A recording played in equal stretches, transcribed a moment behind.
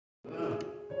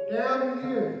down the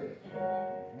years,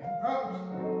 ups,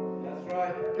 That's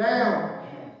right. down,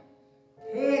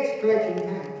 head scratching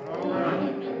time. All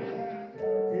right.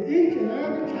 And each and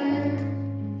every time,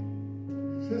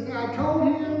 since I told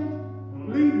him,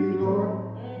 leave me, Lord,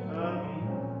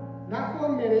 not for a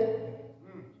minute,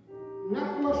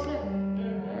 not for a second,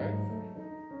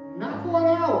 not for an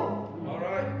hour, All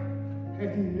right.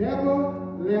 has he never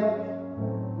left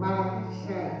my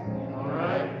side. All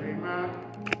right. Amen.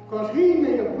 Because he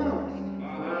made a promise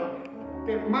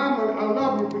that Mama, I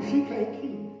love you, but she can't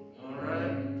keep it. All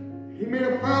right. He made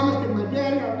a promise that my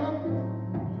daddy, I love you,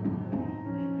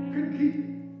 couldn't keep it.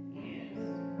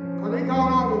 Because they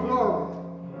gone on to glory.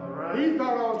 All right. He's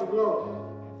gone on to glory.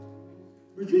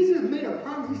 But Jesus made a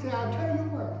promise. He said, I'll tell you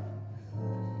what,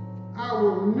 I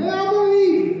will never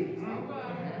leave you,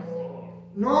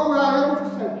 nor will I ever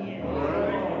forsake you. All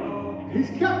right. He's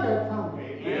kept that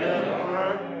promise. Yeah. All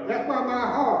right. That's why my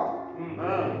heart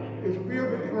is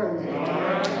filled with praise. All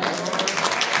right.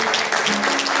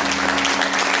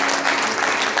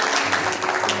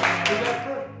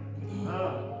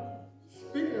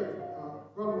 Speaking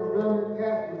of Brother Montgomery,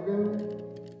 Pastor Montgomery,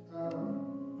 I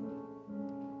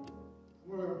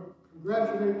want to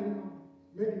congratulate you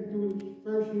making it through this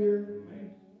first year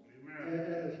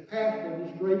as pastor of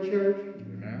this great church.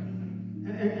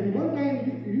 And one thing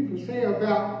you can say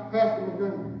about Pastor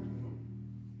Montgomery,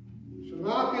 there's a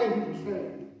lot of things you can say.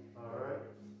 All right.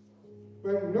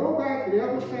 But nobody could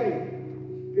ever say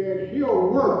that he'll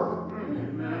work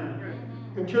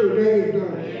until the day is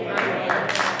done. He'll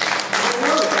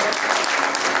work.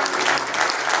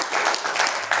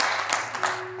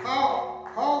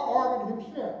 Paul argued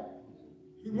himself.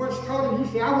 He once told him,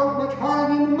 he said, I work much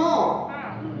harder than them all.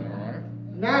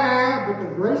 Not I, but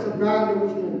the grace of God that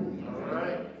was in me. All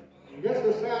right. And that's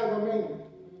the side of a man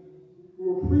who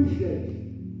appreciates,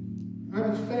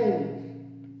 understands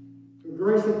the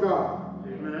grace of God.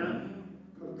 Amen.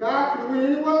 Because God can win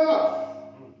anywhere else,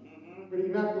 but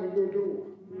he's not going to your door.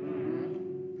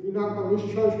 He's not going to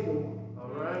this church door. All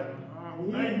right.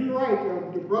 And you're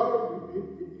right, the brother,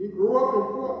 he grew up in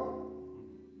Portland,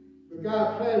 but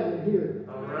God planted him here.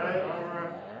 All right. All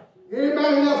right.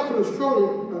 Anybody else could have scooted,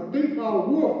 a thief or a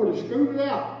wolf could have scooted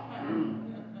out,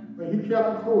 but he kept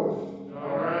the course.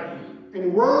 All right. And the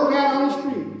word out on the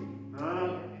street,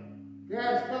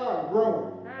 God started growing.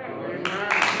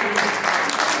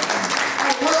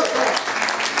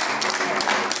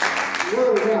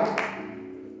 Word was out.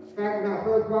 In fact, when I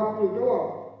first walked through the door,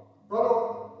 brother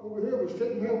over here was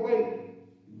sitting there waiting.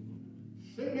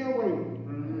 Sitting there waiting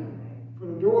for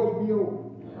the doors to be open.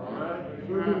 All right.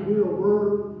 So he can hear a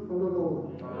word from the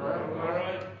Lord. All right. All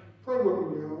right. Pray with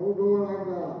me now. Oh Lord our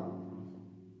God,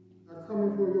 I come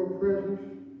before your presence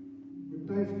with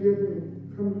thanksgiving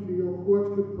and come to your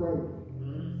courts with praise.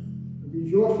 And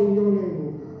rejoice in your name,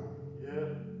 oh God. Yeah.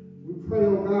 We pray,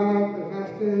 oh God, as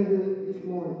I stand here this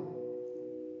morning,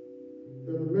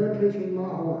 that the meditation of my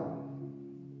heart,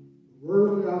 the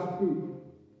words that I speak,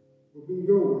 will be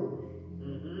your words.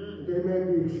 And they may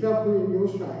be accepted in your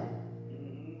sight.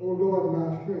 O Lord,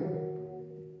 my strength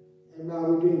and my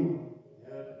Redeemer.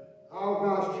 Yeah. All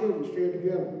God's children stay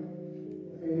together.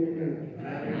 Amen.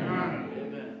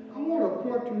 Amen. I want to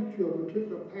point you to a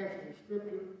particular passage of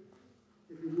Scripture,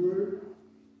 if you would.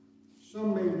 Some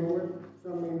may know it,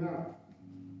 some may not.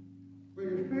 But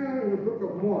it's found in the book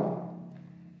of Mark,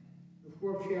 the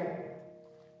 4th chapter.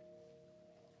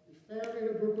 It's found in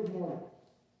the book of Mark,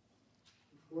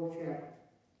 the 4th chapter.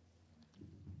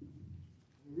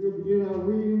 We'll begin our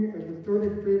reading at the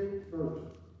 35th verse.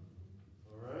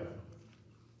 All right.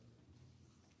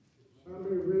 Some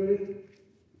may read it,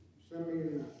 some may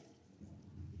not.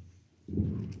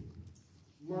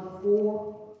 Mark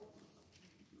 4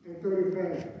 and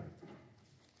 35.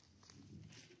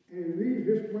 And it reads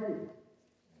this way.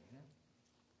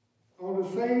 On the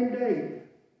same day,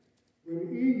 when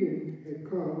evening had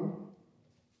come,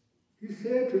 he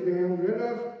said to them, let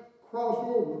us cross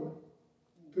over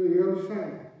to the other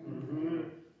side.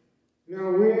 Now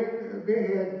when they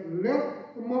had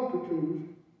left the multitudes,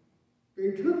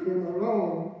 they took him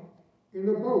along in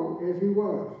the boat as he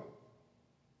was.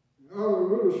 And other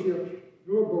little ships,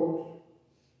 little boats,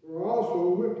 were also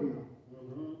with him.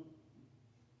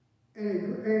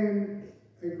 And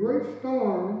a great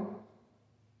storm,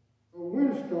 a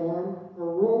windstorm,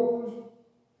 arose,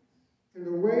 and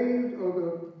the waves of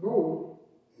the boat,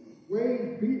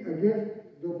 waves beat against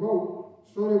the boat,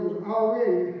 so it was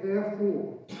already half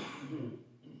full.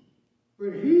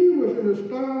 But he was in the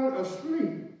stern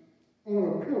asleep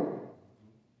on a pillar.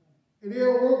 And they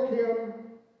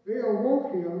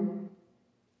awoke him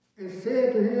and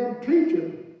said to him, Teacher,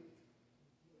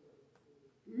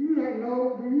 do you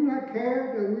do you not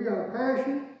care that we are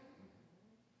perishing?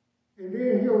 And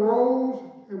then he arose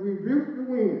and rebuked the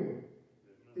wind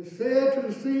and said to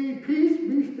the sea, Peace,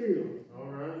 be still. All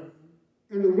right.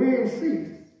 And the wind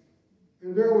ceased,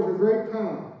 and there was a great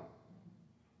calm.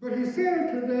 But he said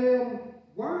unto them,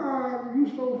 Why are you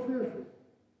so fearful?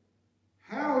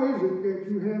 How is it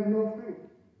that you have no faith?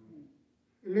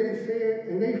 And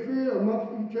they feared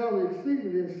amongst each other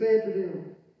exceedingly and said to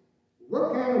them,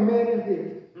 What kind of man is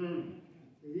this?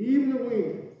 That even the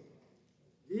wind,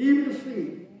 even the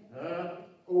sea,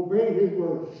 obey his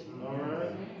words. All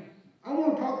right. I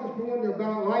want to talk this morning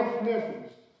about life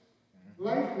lessons.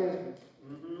 Life lessons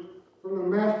from the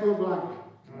Master of Life.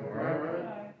 All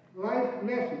right. Life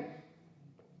lessons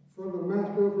from the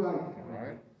Master of Life. All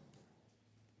right.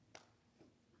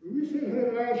 When we sit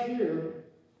here last year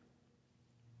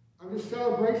on this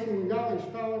celebration when y'all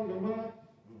installed the month,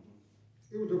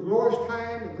 it was a glorious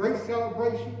time, a great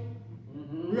celebration.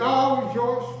 We all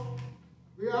rejoiced.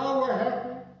 We all were happy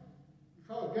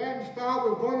because Gavin Starr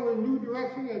was going in a new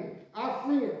direction and our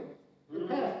friend, the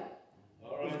pastor,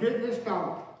 was getting it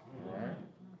started.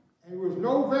 And it was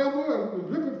November and we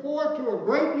was looking forward to a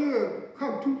great year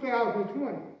come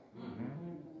 2020.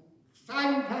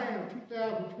 Exciting time,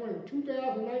 2020.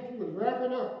 2019 was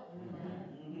wrapping up.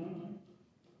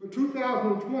 But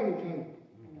 2020 came.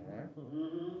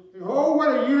 And oh, what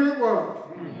a year it was.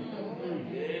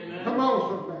 Come on,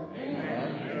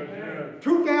 somebody.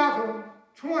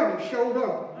 2020 showed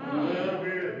up.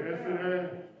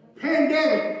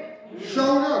 Pandemic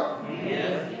showed up.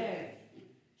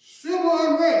 Civil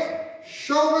unrest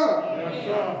showed up. Yes,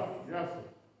 sir. Yes, sir.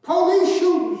 Police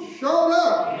shootings showed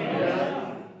up.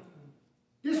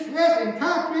 Distress and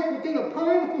conflict within the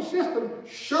political system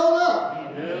showed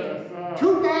up. Yes, sir.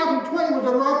 2020 was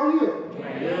a rough year.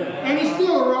 And it's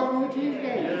still a rough year to this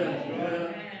day.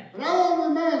 Yes, But I want to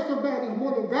remind somebody this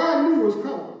morning, God knew it was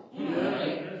coming.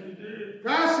 yes, he did.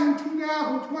 God seen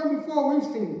 2020 before we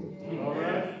seen it. All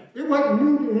right. It wasn't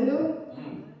new to him.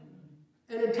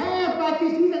 And at times like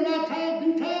this, these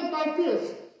times like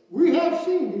this, we have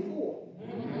seen before.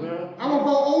 Well, I'm going to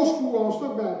go old school on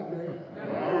somebody today.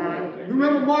 all right. You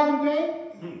remember Marvin Gaye?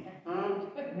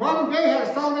 Marvin Gaye had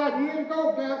a song out years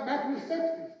ago, back in the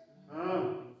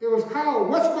 60s. It was called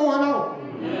What's Going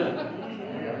On?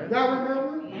 Y'all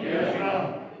remember? Yes,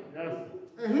 sir. Yes.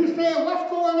 And he said, what's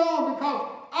going on? Because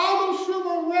all those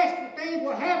civil unrest things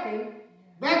were happening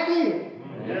back then.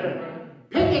 Yeah.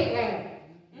 Picket line.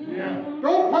 Yeah.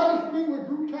 Don't punish me with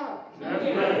brutality. That's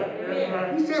right. That's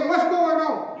right. He said, what's going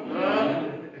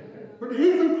on? But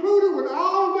he concluded with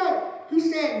all that. He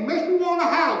said, makes me want to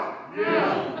holler.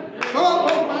 Yeah. So I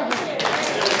put my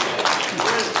hand.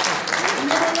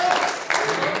 Remember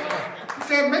that? He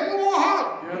said, make me want to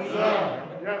holler. Yes, sir.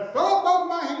 Yes. So I put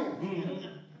my hand.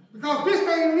 Because this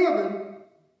ain't living.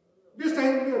 This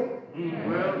ain't living.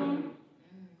 Well,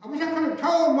 I wish I could have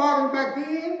told Martin back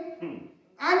then.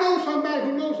 I know somebody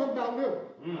who knows something about living.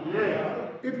 yeah.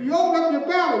 If you open up your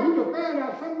Bible, you can find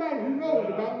out somebody who knows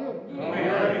about living. All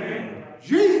right.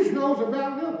 Jesus knows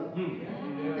about living.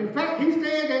 In fact, he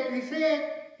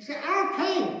said, I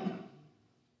came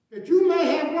that you may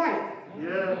have life,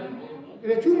 Yeah.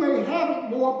 and that you may have it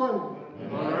more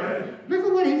abundantly. All right. Look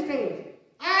at what he says.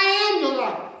 I am the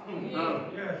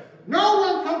life. Yes. No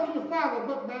one comes to the Father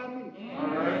but by me. All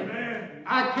right.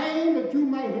 I came that you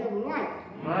may have life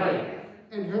Right.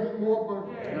 and have it more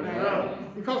abundantly. Yes, sir.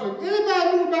 Because if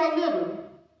anybody knew about living,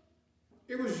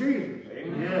 it was Jesus.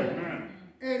 Yeah.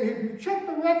 And if you check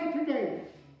the record today,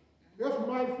 there's some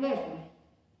life lessons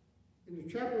in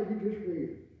the chapter we just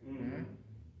read.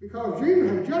 Because Jesus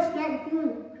had just gotten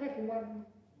through,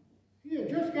 he had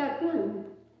just got through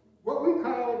what we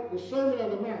call the Sermon on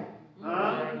the Mount.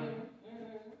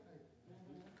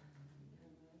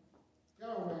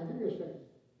 Oh man, give me a second.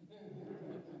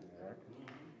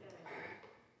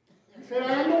 He said,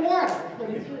 I am the water. That's what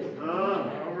he said.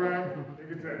 All right. Take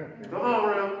your time. Come on,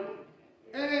 Ralph.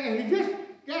 And he just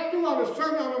got through on the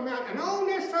Sermon on the Mount. And on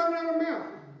that Sermon on the Mount,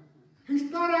 he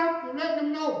started out to let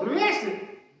them know, blessed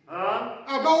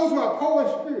are those who are poor in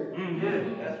spirit.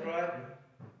 Yeah. That's right.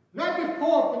 Not just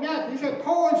poor financially, he said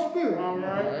poor in spirit. All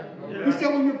right. He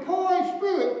said when you're poor in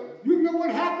spirit, you know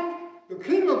what happens? The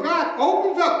kingdom of God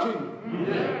opens up to you.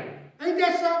 Yeah. Ain't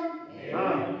that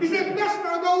something? He said, blessed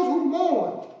are those who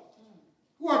mourn,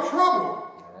 who are troubled,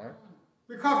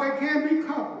 because they can't be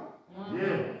comforted.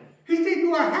 Yeah. He said,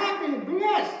 you are happy and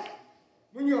blessed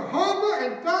when you hunger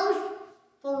and thirst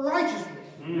for righteousness,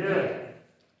 Yeah.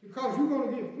 because you're going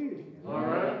to get filled. All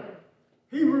right.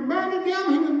 He reminded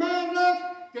us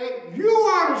that you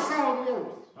are the salt of the earth.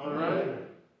 All right.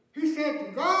 He said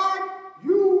to God,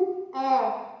 you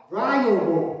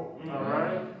valuable. All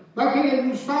right. Back then they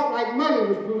used salt like money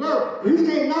was preserved. He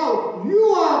said, no, you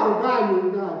are the value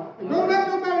of God. And don't let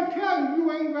nobody tell you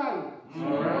you ain't valuable.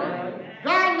 All right.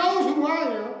 God knows who I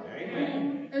am.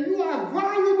 Amen. And you are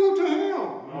valuable to him.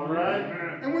 All right.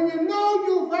 And when you know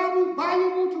you're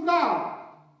valuable to God,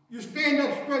 you stand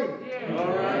up straight. All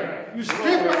right. You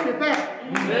stiff up your back.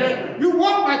 Yeah. You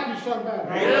walk like you're somebody.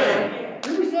 Yeah.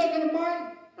 Did we say that in the morning?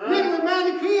 We had to remind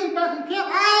the kids back in camp,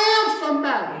 I am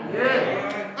somebody.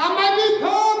 Yeah. I might be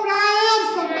poor, but I am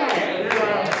somebody.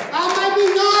 Yeah. I might be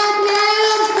young, but I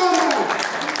am somebody.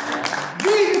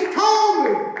 Jesus told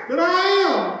me that I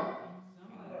am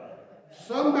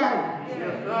somebody.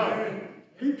 Yes, sir.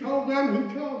 He told them,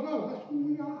 he tells us, that's who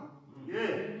we are.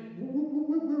 Yeah.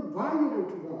 We're valuable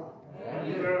to God.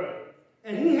 Yeah.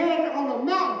 And he had it on the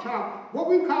mountaintop. What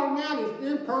we call now is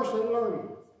in-person learning.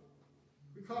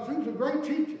 Because he was a great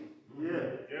teacher.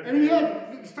 Yeah. And he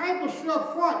had the disciples sit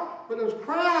up front, but there was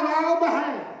crowd all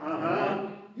behind. Uh-huh.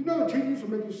 You know the teacher used to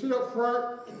make you sit up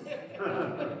front.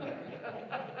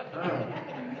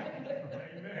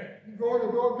 You go in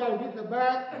the door, got to get in the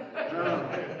back.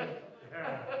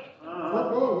 Front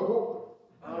doors are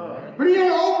open. But he had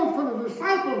it open for the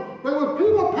disciples. But when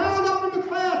people piled up in the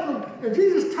classroom, and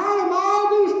Jesus taught them all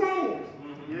these things,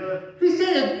 Yeah. he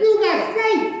said, if you got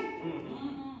faith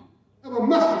of a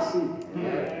mustard seed,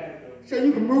 he said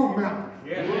you can move mountains.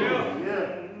 Yeah.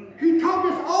 He taught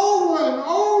us over and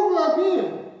over again.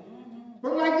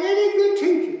 But like any good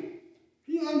teacher,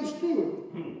 he understood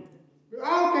that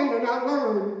all things are not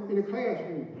learned in the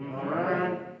classroom. All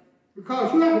right.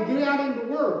 Because you have to get out in the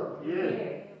world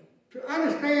Yeah. to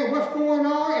understand what's going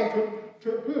on and to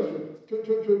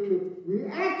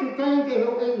react to things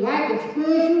in life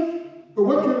experiences, but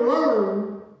what you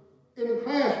learn in the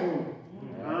classroom.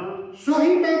 So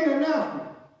he made an announcement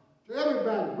to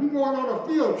everybody. We're going on a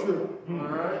field trip. All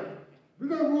right. We're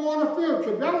going to go on a field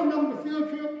trip. Y'all remember the field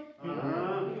trip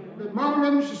that Mama and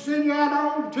them used to send you out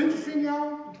on, the teacher send you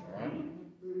on?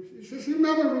 She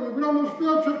remember when you went on those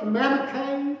field trips to Mammoth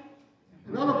Cave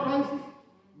and other places?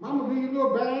 Mama gave you a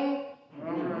little bag,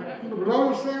 a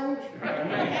bologna sandwich,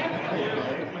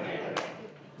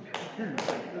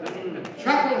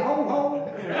 chocolate ho-ho,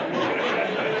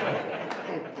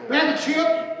 bag of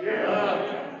chips,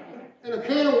 and a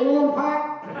can of warm pop.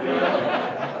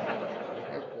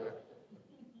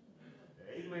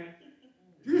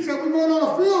 You said we're going on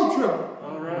a field trip.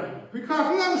 All right.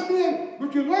 Because you understand,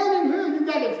 what you're learning here, you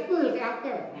got experience out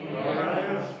there. All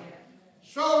right.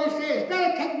 So he said,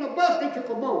 instead of taking a bus, they took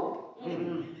a boat.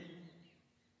 Amen.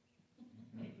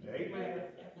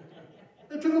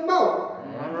 They took a boat. All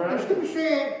And the right. scripture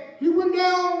said, he went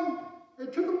down, they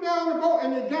took him down the boat,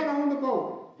 and they got on the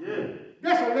boat. Yeah.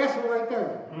 That's a lesson right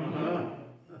there. Uh-huh.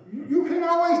 You can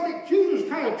always think Jesus is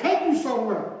trying to take you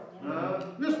somewhere. Uh,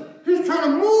 Listen, he's trying to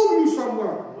move you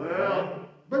somewhere. well.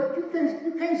 But you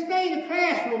can't stay in the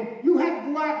classroom. You have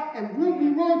to go out and be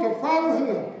willing to follow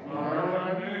him. All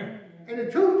right. And the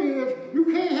truth is, you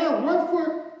can't have 1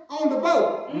 foot on the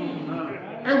boat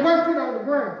and 1 foot on the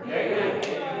ground.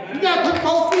 You got to put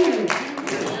both feet in.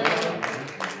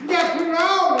 You got to put it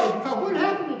all in. Because what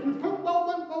happens if you put both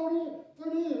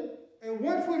foot in and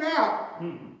 1 foot out,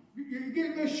 you get a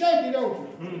little shaky, don't you?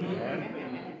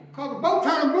 Because the boat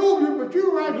trying to move you, but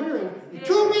you're right here. The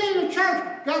 2 men in the church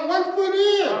got 1 foot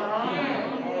in,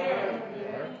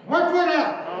 1 foot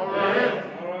out. All right.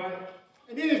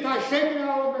 And then they start shaking it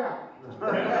all about.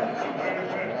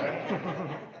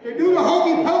 They do the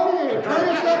hokey pokey and they turn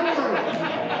themselves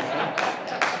around.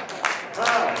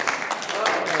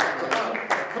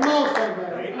 Come on,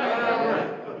 somebody.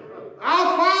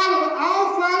 I'll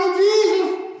follow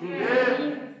Jesus.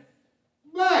 Yeah.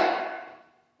 But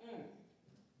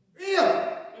if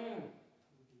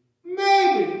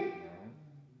maybe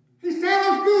he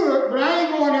sounds good, but I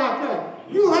ain't going out there.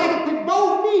 You have to put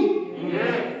both feet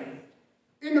Yeah.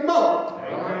 in the boat All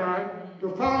right. to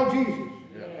follow Jesus.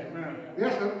 Amen.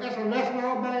 That's a lesson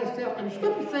all by itself. And the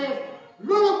scripture says,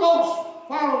 little boats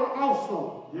follow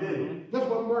also. Yeah. That's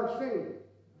what Mark said.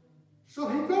 So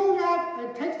he goes out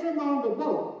and takes them on the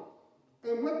boat.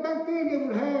 And what back then they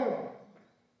would have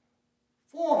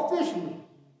 4 fishermen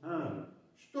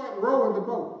start rowing the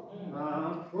boat,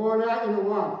 going out in the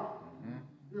water.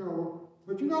 You know,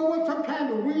 but you know what? Sometimes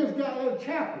the winds got a little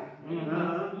choppy.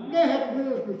 They had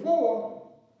winds before,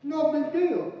 no big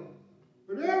deal.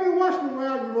 But every once in a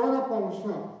while you run up on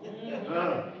something.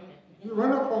 You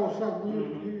run up on something.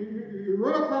 You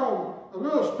run up on a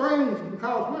little strange,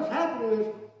 because what's happening is,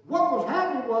 what was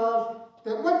happening was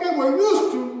that what they were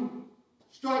used to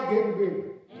start getting bigger.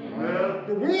 Well,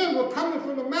 The wind was coming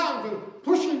from the mountains and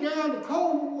pushing down the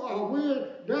cold wind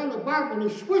down the bottom, and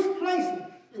they switched places.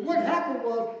 And what happened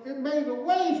was it made the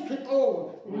waves kick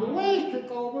over. When the waves kick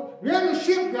over, then the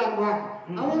ship got rocked.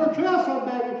 I want to tell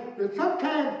somebody that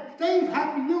sometimes things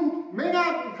happen to you may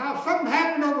not because something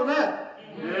happened over there.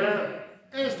 yeah.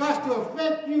 And it starts to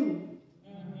affect you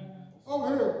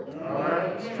over here. All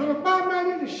right. So the bottom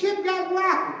line is the ship got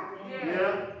rocked.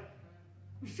 Yeah.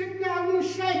 The ship got a little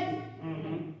shaky.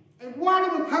 And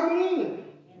water was coming in.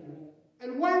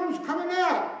 And water was coming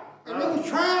out. And they was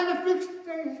trying to fix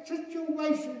the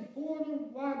situation,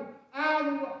 pouring water out of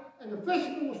the water. And the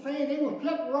fishermen were saying they was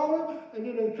kept rolling, and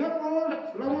then they kept rolling.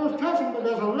 But I want to tell them, but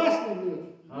there's a lesson in this.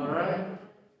 All right.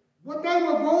 What they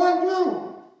were going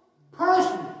through,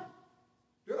 personally,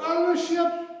 the other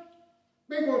ships,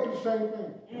 they go through the same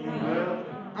thing. Well,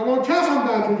 I want to tell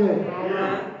somebody today. all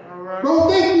right. All right. Don't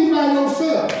think you by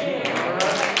yourself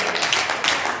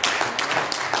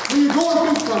when you're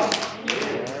going through something.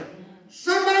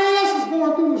 Somebody else is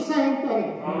going through the same thing.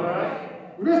 All right.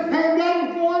 When this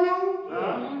pandemic going on,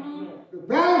 the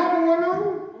battle's going on,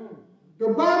 the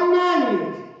bottom line is,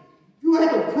 you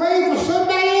have to pray for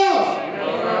somebody else.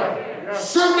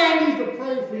 Somebody needs to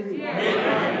pray for you. You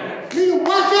need to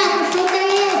watch out for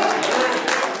somebody else.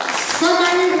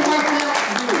 Somebody needs to watch out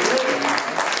for you.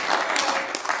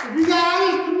 If you got all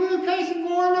this communication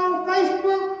going on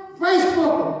Facebook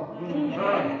them.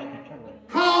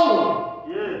 Call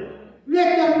them. Yeah.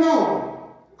 Let them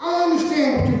know. I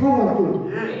understand what you're going through.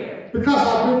 Yeah. Because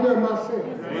I've been there myself.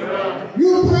 Yeah. You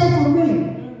pray for me,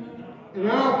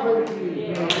 and I'll pray for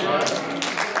you. I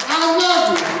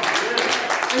love you,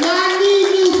 and I need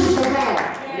you to survive.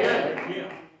 Yeah.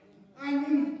 We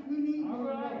need you to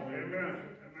survive. Amen.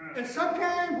 And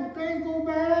sometimes when things go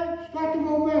bad, start to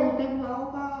go bad, we think we're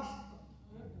all by ourselves.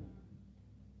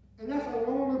 And that's a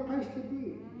lonely place to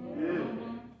be. Yeah.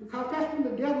 Because that's when the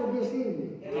devil gets in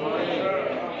you. Yes,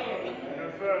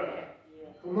 sir.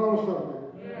 Come on,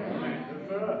 somebody. Yes,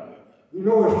 sir. You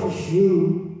know it's just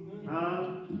you. Huh?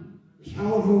 It's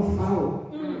all your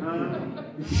fault. Huh?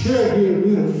 You should hear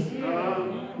this.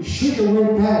 You should have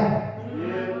went back.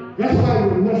 Yeah. That's why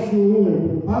we mess you in.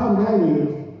 The bottom line is,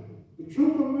 the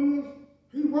truth of it is,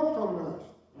 he works on us.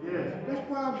 Yeah. That's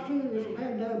why I'm seeing this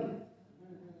pandemic.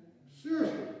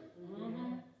 Seriously.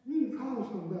 You need to call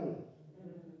somebody.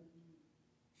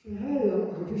 Say, hey, I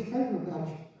was just thinking about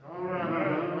you. All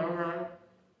right. All right.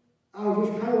 I was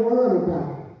just kind of worried about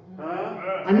you.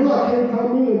 Huh? I know I can't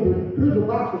come in, but here's a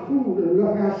box of food that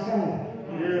left outside.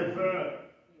 Yes, sir.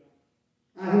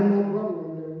 I had my brother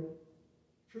one day.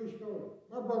 True story.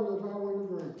 My brother was always in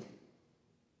the grave.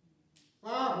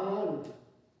 Wow,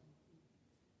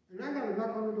 and I got a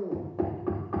knock on the door.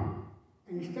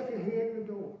 And he stuck his head in the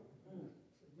door. I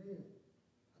said, man,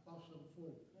 I bought something for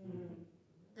you.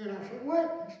 And I said, what?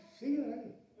 He said, see you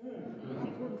later. I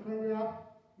couldn't figure out.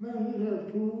 Man, he had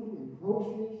food and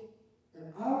groceries and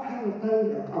all kinds of things,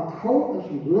 a coat and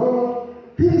some gloves.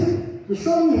 For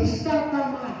some reason, he stopped by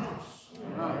my house.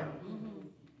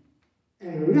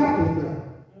 And left us there.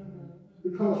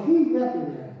 Because he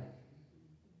recognized.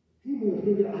 He may have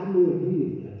figured I may have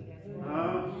needed that.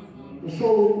 And so,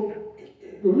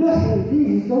 the lesson of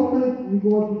Jesus, don't think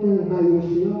you're going through things by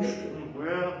yourself.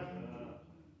 Well,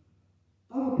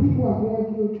 Other people are going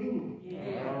through it too.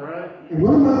 all right. And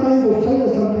one of my things was saying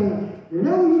sometimes,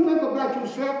 whenever you think about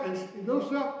yourself and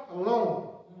yourself alone,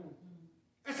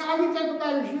 that's all you think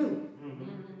about is you.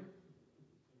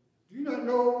 Do you not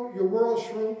know your world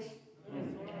shrinks?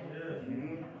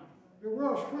 Your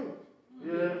world shrinks.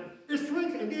 Yeah. It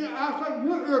shrinks, and then all of a sudden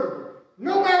you're irritable.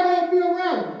 Nobody won't be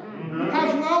around you. Because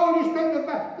you always think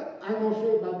about, I ain't going to say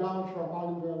it by Donald Trump, I'll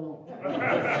leave it alone. Go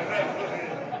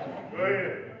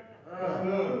ahead.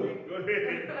 Go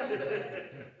ahead.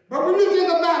 But when you think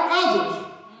about others,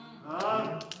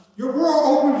 your world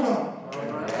opens up. All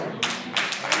right.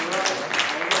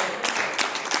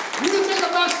 When you think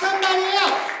about somebody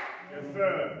else, Yes,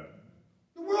 sir.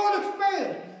 the world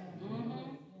expands.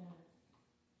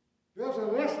 There's a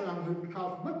lesson on here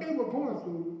because what they were going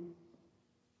through,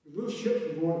 the little ships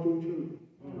were going through too.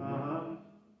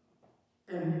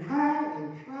 And try as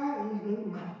they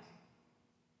might.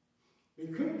 They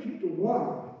couldn't keep the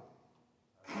water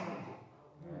out of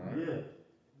them. Yeah.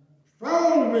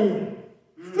 Strong men,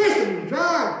 fishermen,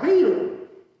 John, Peter,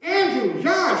 Andrew,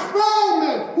 John, strong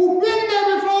men who've been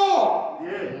there before.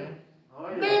 Yeah. Oh,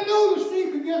 yeah. They knew the sea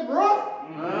could get rough.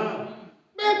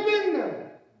 They've been there.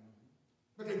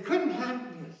 But they couldn't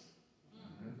handle this.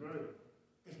 That's right.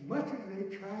 As much as they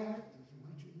tried, as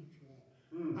much as they tried.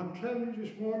 I'm telling you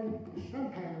this morning,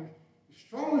 sometimes, as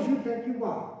strong as you think you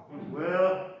are, Well,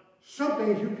 some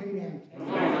things you can't handle. That's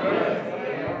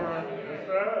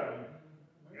right.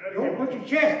 Don't put your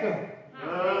chest up.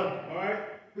 All right.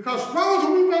 Because strong as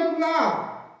we think we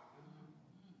are,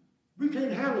 we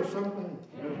can't handle some things.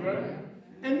 That's right.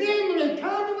 And then when they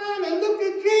turned around, they looked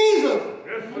at Jesus.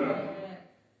 Yes, sir.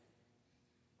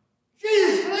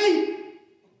 Jesus sleep.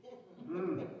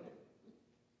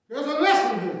 There's a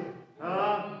lesson here.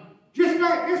 Just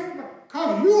like this,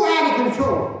 because you're out of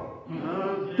control,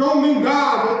 don't mean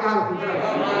God's out of control.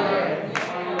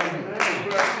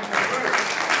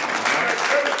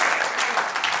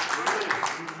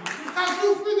 Because you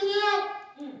figured it out,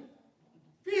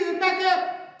 Jesus back there.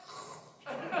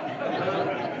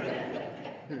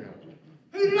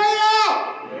 He's laid out.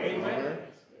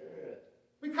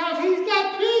 Because he's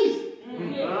got peace.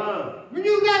 When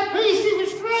you got peace, you can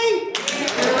sleep.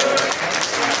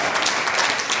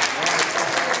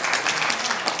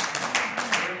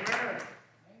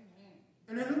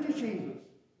 And they looked at Jesus.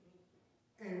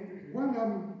 And one of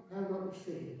them got up and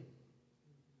said,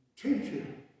 Teacher,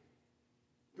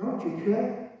 don't you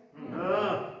care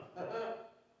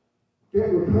that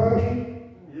we're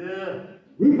perishing? Yeah.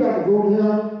 We got to go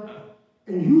down,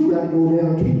 and you got to go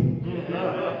down too.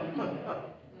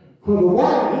 Because the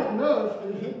water hitting us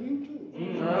is hitting you too.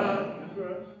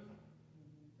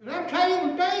 And I'm telling you,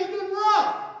 when things get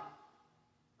rough,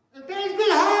 and things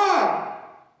get hard,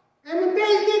 and when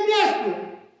things get desperate,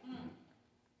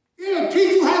 it'll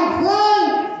teach you how to pray.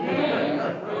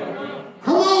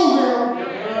 Come on now.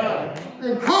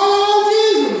 And call on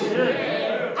Jesus.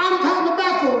 I'm talking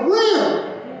about for real.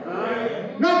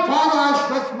 Not Father, I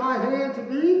stretch my hand to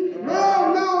thee.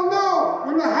 No, no, no.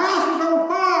 When the house is on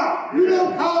fire, you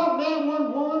don't call the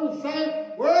 911 and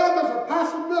say, well, there's a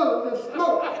possibility of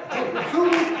smoke.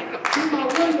 Through my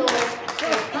window,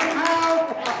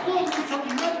 somehow I feel like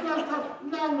something.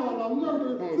 No.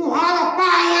 You holler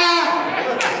fire!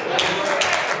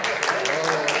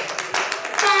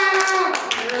 Fire!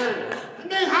 And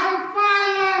they holler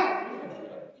fire!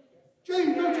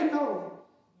 James, don't you know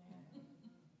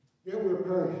that we're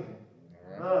perishing?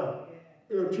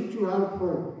 It'll teach you how to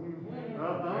pray.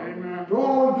 Don't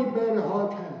always get bad at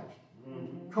hard times.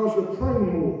 Because you're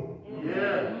praying more.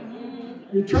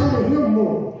 You're turning to him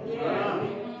more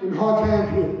when hard times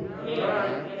hit.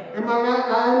 Am I not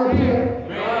lying up here?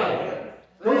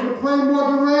 Don't you pray more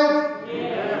direct?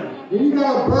 When you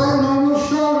got a burden on your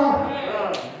shoulder,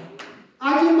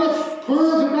 aren't you much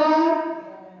closer to God?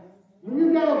 When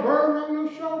you got a burden on your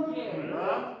shoulder,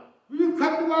 will you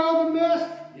cut through all the mess?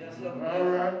 Yes, sir. All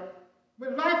right.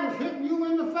 When life is hitting you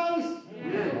in the face,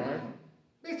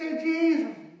 they say,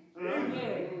 Jesus.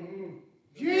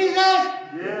 Jesus,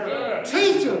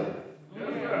 teacher.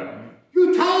 You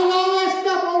told all that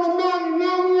stuff on the mountain,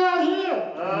 now we out here.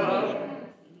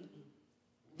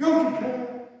 Don't you care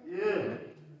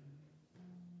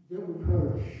that we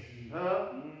perish?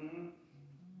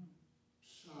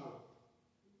 Sorrow.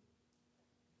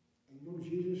 And you know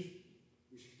Jesus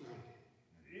responded.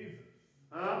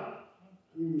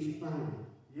 He responded.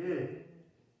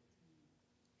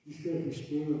 He said he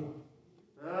stood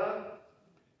up.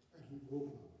 And he woke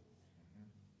up.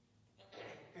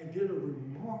 And did a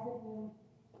remarkable,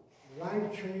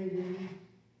 life-changing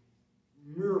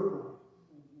miracle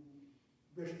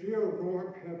that's still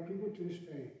going to have people to this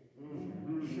day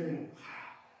saying,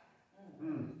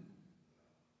 wow.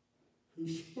 He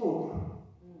spoke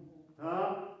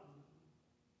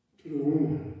to the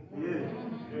wind.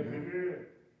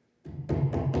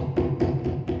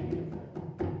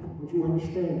 Don't you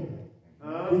understand?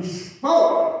 He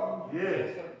spoke to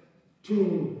the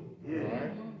wind.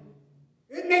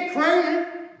 Isn't that crazy?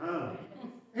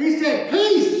 He said,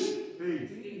 peace.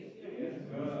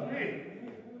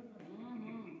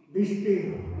 Be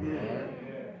still.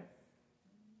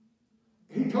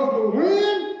 He told the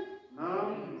wind,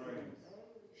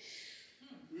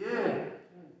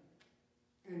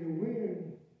 and the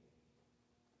wind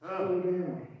slowed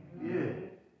down.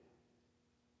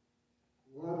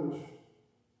 Waters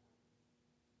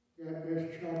got less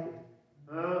choppy.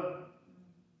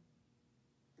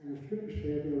 And the scripture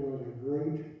said there was a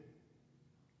great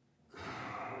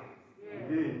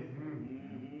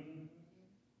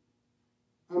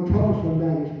I'm talking to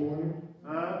somebody this morning.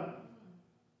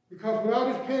 Because with all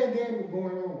this pandemic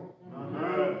going on,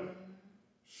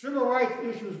 civil rights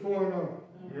issues going on,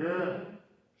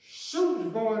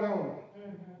 shootings going on.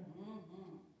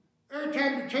 Every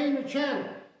time you change the channel,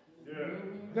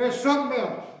 there's something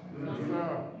else.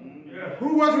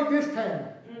 Who was it this time?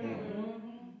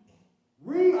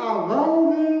 We are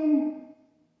longing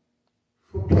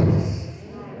for peace.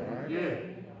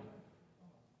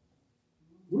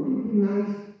 Wouldn't it be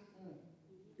nice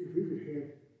if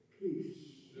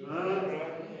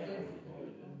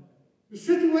The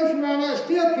situation around there is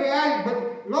still chaotic,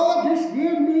 but Lord, just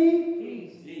give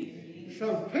me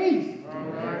some peace.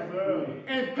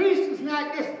 And peace is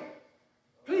not this.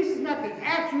 Peace is not the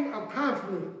absence of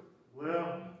conflict.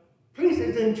 Well, peace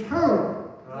is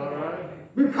internal. all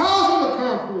right. Because of the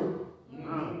conflict,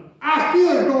 I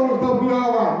still is going to be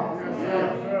all right. Yes,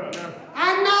 sir. I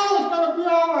know it's going to be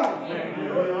all right. All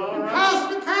right. Because of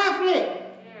the conflict.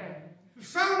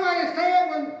 Somewhere said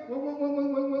when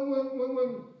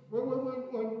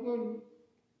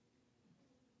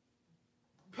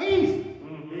peace,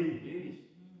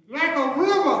 like a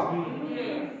river,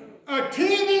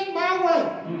 attended my way,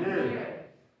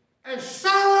 and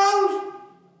sorrows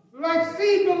like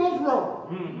sea billows roll.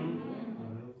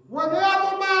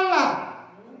 Whatever my life,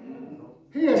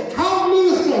 He has taught me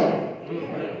to say.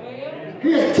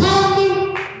 He has taught me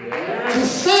to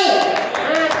say,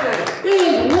 it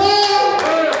is well,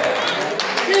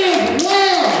 it is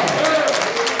well,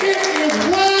 it is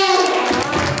well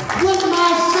with my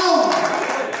soul.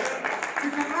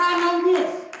 Because I know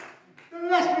this, the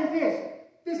lesson is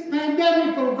this pandemic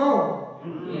gonna go.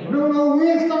 Don't know when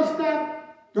it's gonna stop,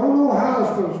 don't know how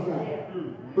it's gonna stop.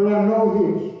 But I know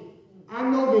this. I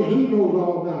know that He knows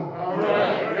all about it. All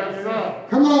right. Yes, sir.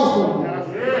 Come on,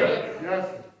 somebody. Yes.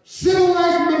 Civil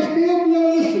rights may still be an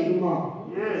issue tomorrow.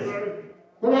 Yes.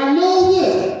 But I know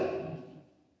this.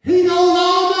 He knows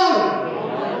all about it.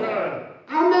 I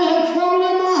may have trouble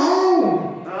in my home.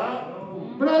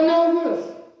 But I know this.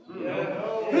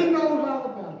 He knows all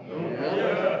about it.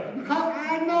 Because I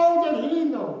know that He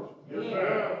knows. Yes,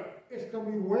 sir. It's going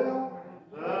to be well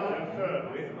Yes, sir.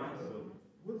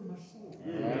 with my soul.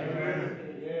 Amen.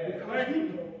 Because He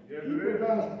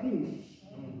provides peace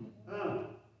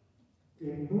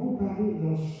that nobody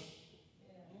else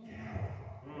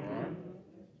can.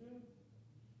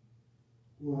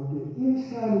 Well, the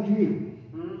inside of you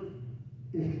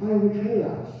is utter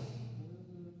chaos.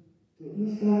 The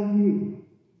inside of you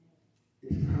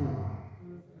is calm.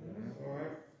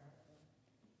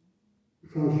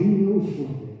 Because you know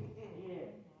something.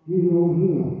 You know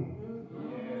Him.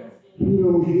 He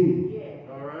knows you.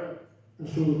 All right. And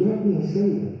so with that being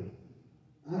said,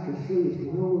 I can say it's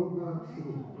well with my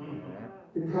soul.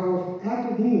 Because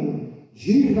after then,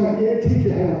 Jesus, like every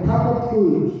teacher, had a pop-up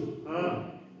quiz.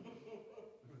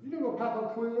 You know what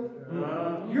pop-up quiz?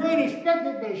 You ain't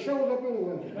expecting it, but it shows up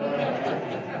anyway.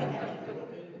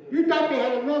 You thought they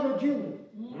had another junior.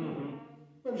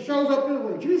 But it shows up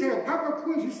anyway. Jesus had a pop-up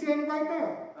quiz. You said it right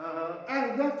there.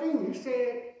 After that thing, He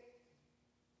said,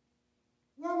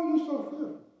 why were you so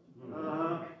fearful?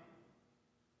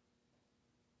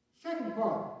 Second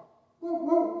part, what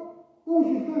was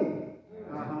your faith?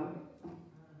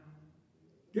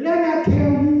 Did I not tell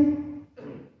you?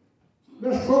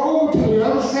 Let's go over to the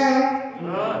other side.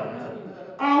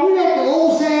 Are we at the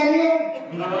old side yet?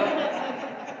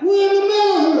 We're in the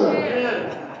middle here.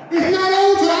 It's not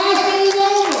over till I say it's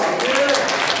over.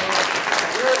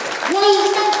 Why you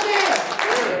stuck there?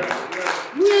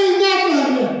 We ain't got there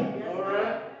yet.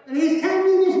 And He's telling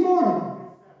me this morning,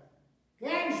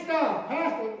 Gavin Starr,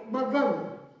 Pastor Montgomery,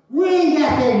 we ain't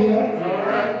got there yet.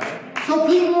 So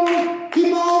keep on rolling.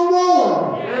 Keep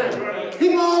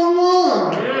on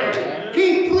rolling.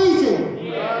 Keep preaching.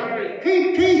 Keep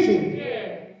teaching.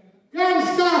 Gavin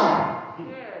Starr,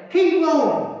 keep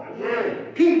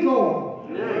rolling. Keep going.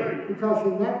 Because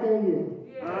you're not there yet.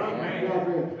 God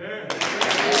bless.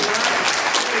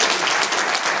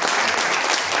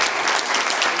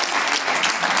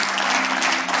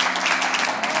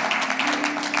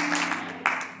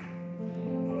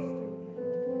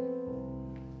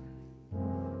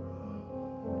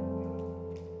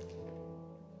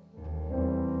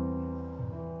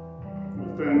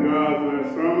 Thank God for that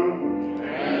sermon.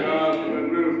 Thank God for that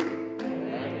minister.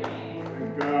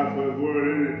 Thank God for His word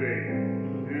any day.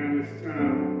 And it's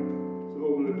time to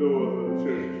open the doors of the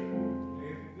church.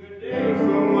 There's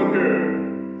someone here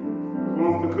who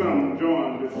wants to come and join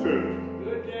this church.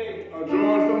 Or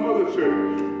join some other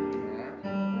church.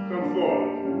 Come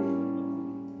forward.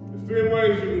 There's three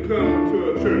ways you can come to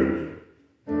a church.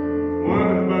 One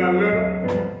is by letter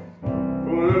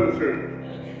from another church.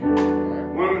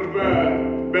 One is by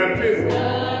baptism.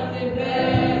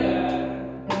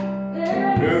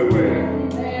 The other way.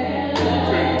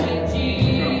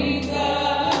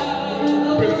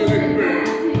 Christian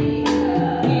experience.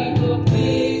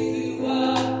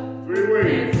 Three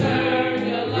ways.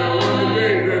 Now one of the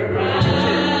days that I'm in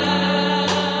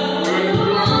church. When I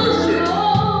join this church.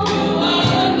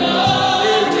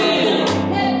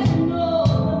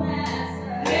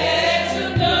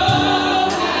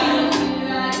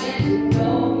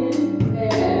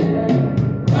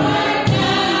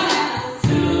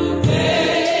 Today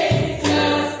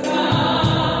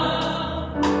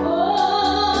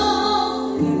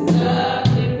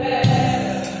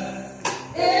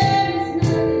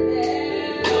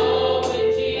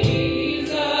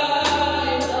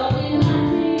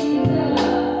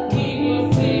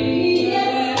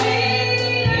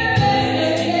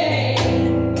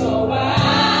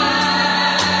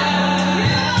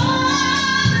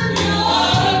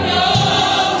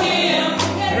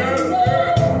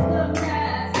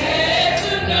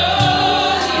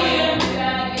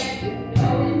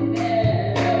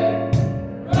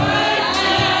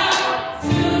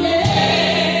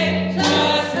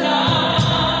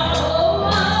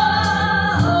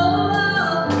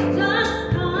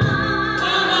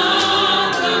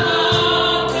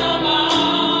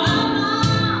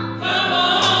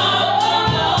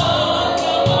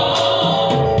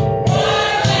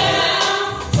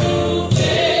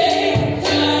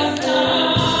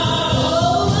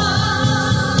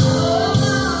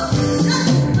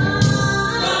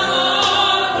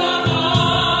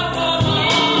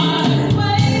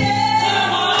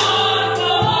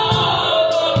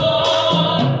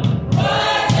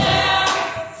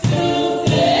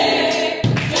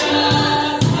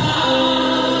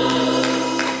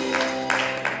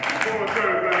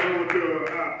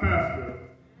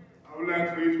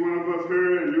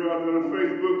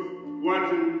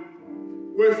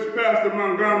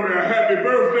happy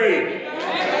birthday.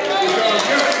 Because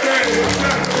yesterday was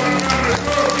Pastor Barnabas'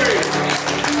 birthday.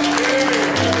 Yeah,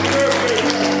 happy birthday.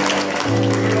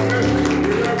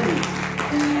 We love you.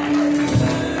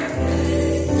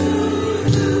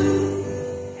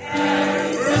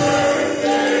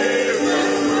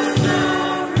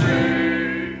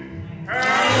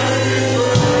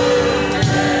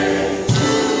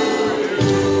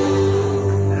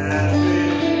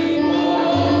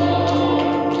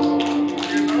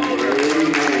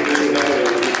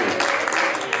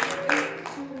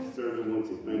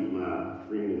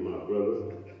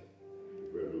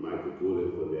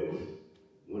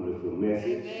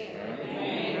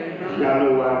 Y'all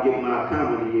know where I get my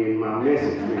comedy and my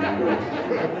message from.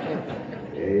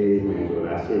 Amen. But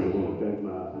I certainly want to thank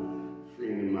my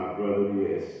friend and my brother who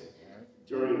has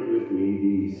journeyed with me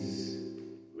these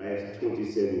last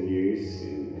 27 years.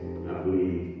 And I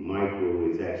believe Michael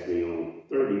is actually on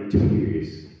 32 years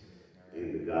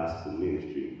in the gospel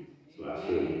ministry. So I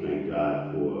certainly thank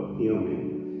God for him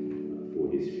and for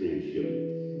his friendship.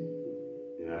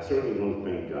 And I certainly want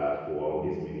to thank God for all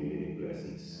his many, many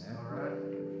blessings. All right.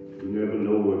 You never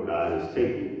know where God is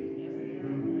taking you,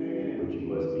 but you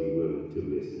must be willing to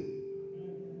listen.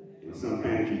 And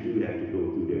sometimes you do have to go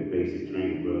through that basic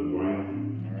training, Brother Brown,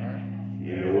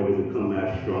 in order to come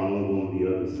out strong on the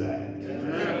other side.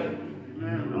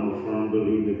 I'm a firm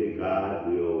believer that God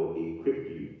will equip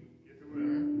you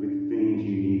with the things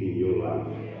you need in your life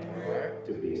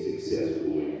to be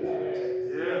successful in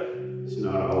God. It's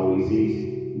not always easy.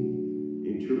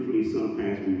 And truthfully,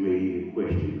 sometimes we may even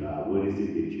question God, what is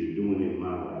it that you're doing in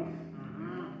my life?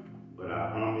 But I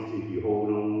promise if you hold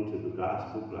on to the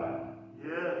gospel plow,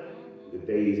 the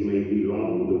days may be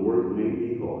long, the work may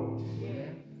be hard,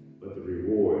 but the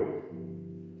reward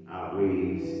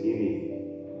outweighs any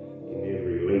and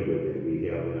every labor that we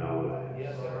have in our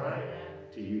lives.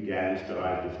 To you guys,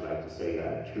 I'd just like to say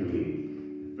I truly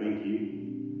thank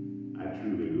you. I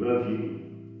truly love you.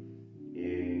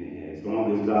 And as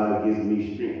long as God gives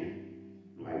me strength,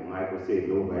 like Michael said,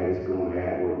 nobody's going to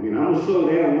outwork me. And I'm going to slow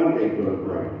down one day, Brother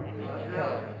Brown.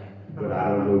 But I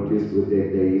don't know just what that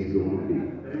day is going to be.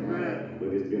 But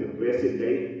it's been a blessed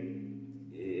day.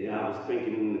 And I was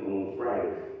thinking on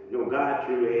Friday, you know, God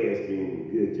truly has been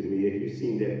good to me. If you've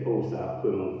seen that post I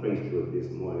put on Facebook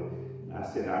this morning, I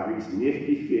said I reached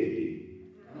nifty 50.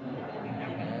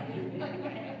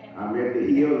 I'm at the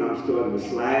hill and I'm starting to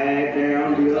slide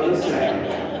down the other side.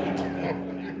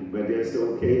 But that's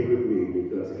okay with me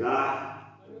because God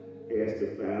has the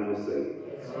final say.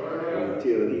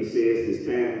 Until he says it's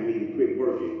time for me to quit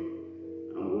working,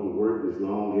 I'm going to work as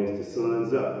long as the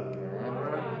sun's up.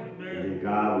 And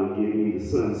God will give me the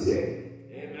sunset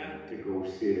to go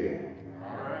sit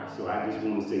down. So I just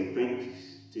want to say thanks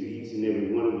to each and every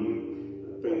one of you.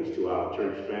 Thanks to our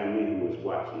church family who is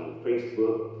watching on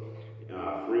Facebook, and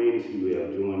our friends who have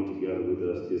joined together with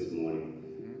us this morning.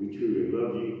 We truly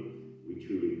love you. We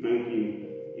truly thank you.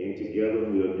 And together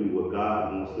we'll do what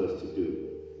God wants us to do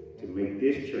to make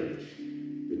this church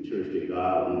the church that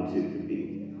God wants it to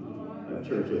be. A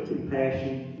church of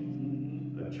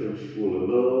compassion, a church full of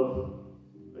love,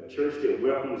 a church that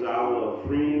welcomes our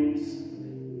friends,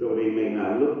 though they may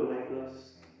not look like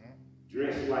us,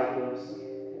 dress like us,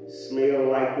 smell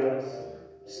like us,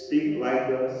 speak like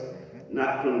us,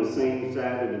 not from the same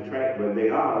side of the track, but they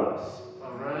are us.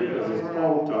 Because as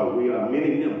Paul taught, we are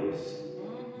many members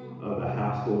of the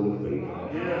household of faith.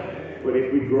 But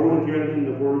if we grow together in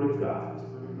the Word of God,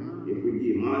 if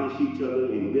we admonish each other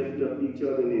and lift up each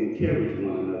other and encourage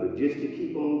one another just to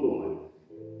keep on going,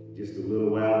 just a little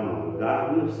while longer,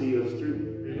 God will see us through.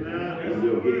 And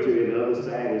we'll get to the other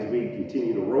side as we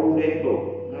continue to row that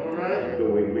boat.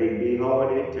 Though it may be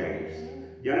hard at times.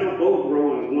 Y'all know boat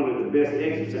rowing is one of the best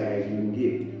exercises you can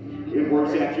get. It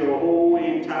works out your whole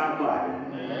entire body.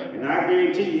 And I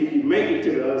guarantee you, if you make it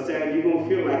to the other side, you're going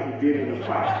to feel like you've been in a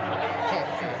fight.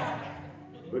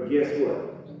 But guess what?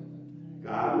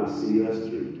 God will see us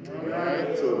through.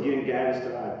 So again, guys,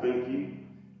 I thank you.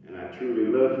 And I truly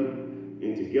love you.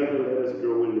 And together let us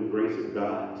grow in the grace of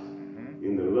God,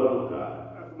 in the love of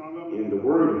God, in the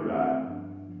Word of God,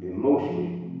 and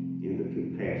mostly in the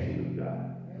compassion of God.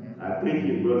 I thank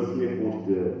you. Brother Smith wants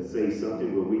to say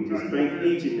something, but we just thank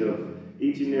each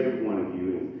and every one of you.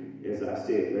 And as I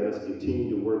said, let us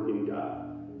continue to work in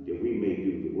God, that we may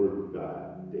do the work of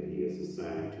God that he has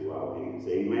assigned to our hands.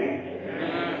 Amen.